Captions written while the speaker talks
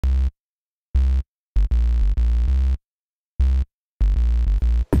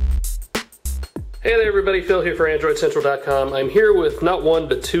Hey there everybody, Phil here for AndroidCentral.com. I'm here with not one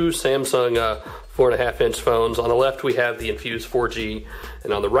but two Samsung 4.5-inch phones. On the left we have the Infuse 4G,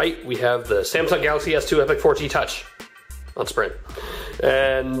 and on the right we have the Samsung Galaxy S2 Epic 4G Touch on Sprint.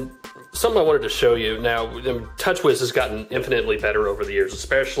 And something I wanted to show you, now Touchwiz has gotten infinitely better over the years,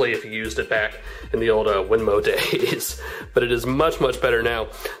 especially if you used it back in the old Winmo days, but it is much better now.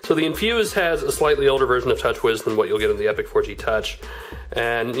 So the Infuse has a slightly older version of Touchwiz than what you'll get in the Epic 4G Touch.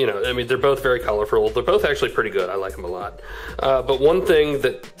 And, you know, I mean, they're both very colorful. They're both actually pretty good. I like them a lot. But one thing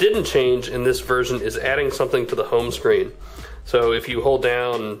that didn't change in this version is adding something to the home screen. So if you hold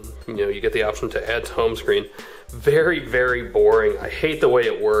down, you know, you get the option to add to home screen. Very boring. I hate the way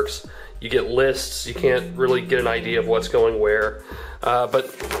it works. You get lists. You can't really get an idea of what's going where. But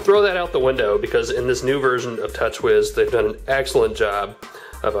throw that out the window, because in this new version of Touchwiz, they've done an excellent job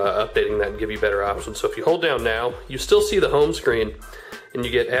of updating that and give you better options. So if you hold down now, you still see the home screen, and you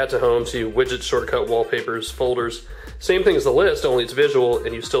get add to home, so you widgets, shortcut, wallpapers, folders. Same thing as the list, only it's visual,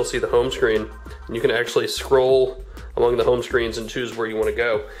 and you still see the home screen. And you can actually scroll among the home screens and choose where you want to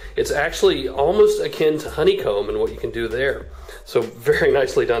go. It's actually almost akin to Honeycomb in what you can do there. So very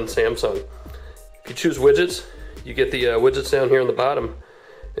nicely done, Samsung. If you choose widgets, you get the widgets down here on the bottom,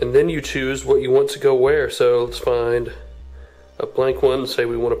 and then you choose what you want to go where. So let's find a blank one, say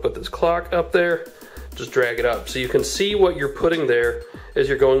we want to put this clock up there. Just drag it up so you can see what you're putting there as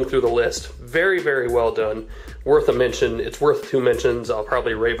you're going through the list. Very well done. Worth a mention. It's worth two mentions. I'll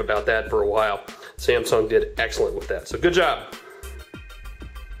probably rave about that for a while. Samsung did excellent with that, so good job.